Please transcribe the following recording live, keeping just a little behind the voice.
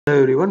Hello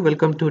everyone,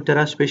 welcome to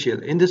Terra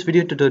Spatial. In this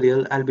video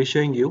tutorial, I'll be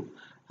showing you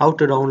how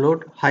to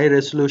download high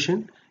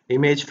resolution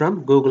image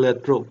from Google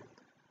Earth Pro.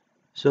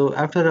 So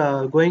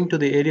after going to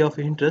the area of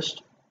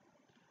interest,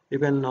 you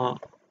can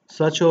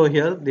search over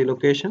here the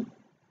location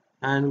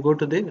and go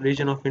to the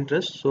region of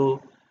interest.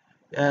 So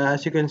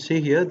as you can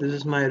see here, this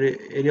is my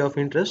area of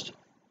interest,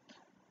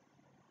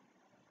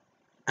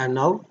 and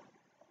now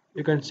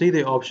you can see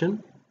the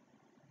option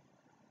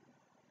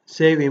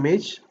save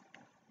image.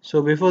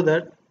 So before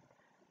that,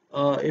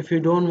 if you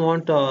don't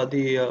want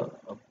the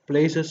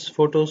places,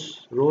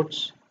 photos,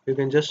 roads, you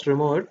can just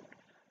remove it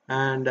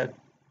and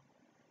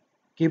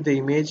keep the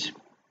image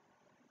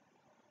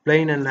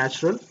plain and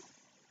natural.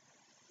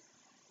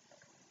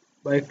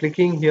 By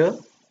clicking here,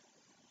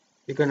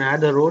 you can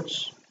add the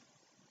roads,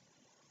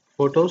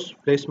 photos,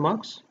 place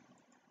marks.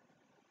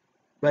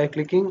 By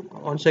clicking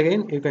once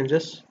again, you can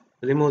just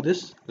remove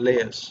this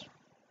layers.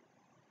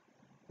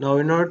 Now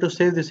in order to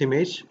save this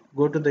image,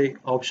 go to the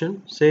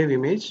option save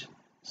image,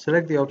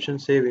 select the option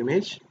save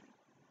image.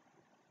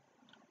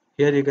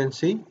 Here you can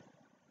see,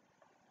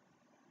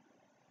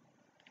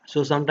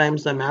 so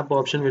sometimes the map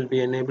option will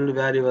be enabled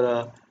where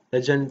your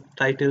legend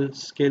title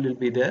scale will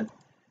be there.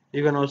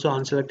 You can also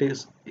unselect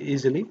it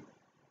easily.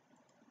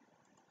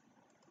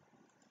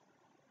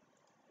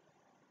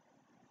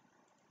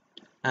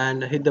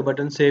 And hit the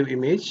button save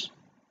image.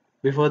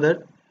 Before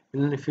that,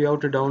 if you have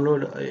to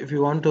download, if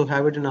you want to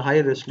have it in a high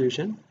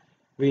resolution,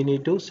 we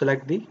need to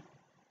select the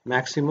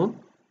maximum.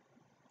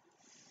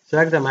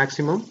 Select the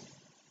maximum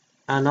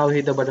and now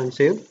hit the button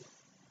save.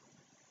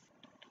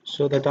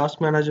 So the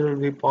task manager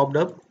will be popped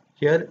up.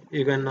 Here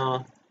you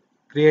can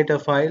create a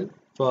file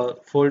for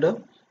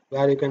folder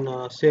where you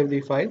can save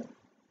the file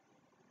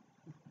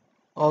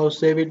or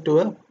save it to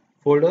a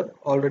folder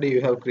already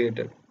you have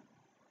created.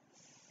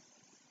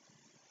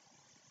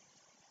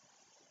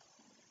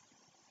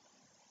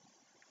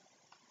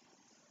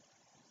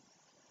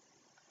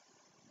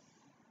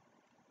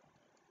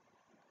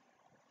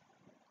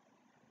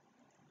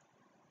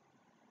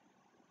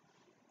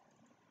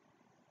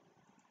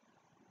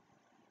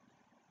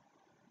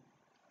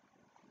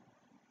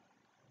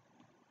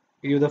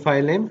 Give the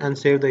file name and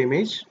save the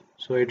image,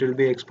 so it will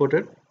be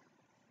exported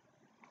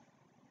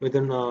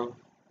within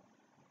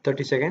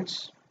 30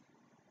 seconds.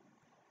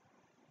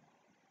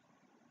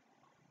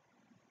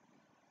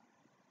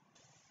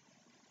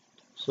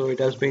 So it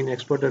has been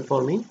exported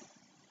for me.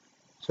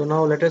 So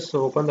now let us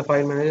open the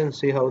file manager and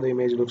see how the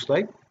image looks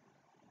like.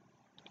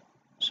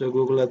 So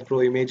Google Earth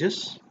Pro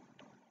images.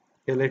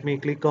 Here let me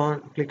click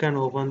and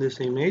open this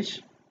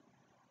image.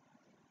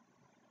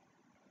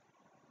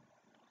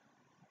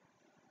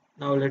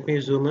 Now let me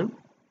zoom in.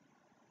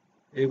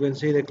 You can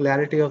see the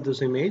clarity of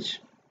this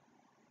image.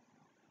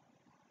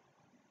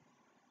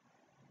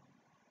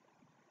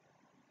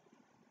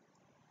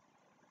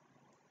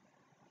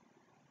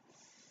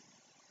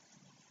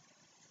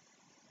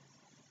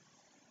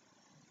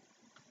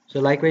 So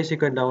likewise, you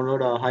can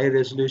download a high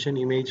resolution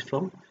image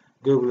from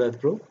Google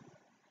Earth Pro.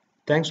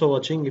 Thanks for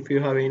watching. If you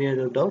have any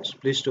other doubts,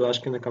 please do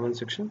ask in the comment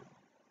section.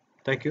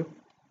 Thank you.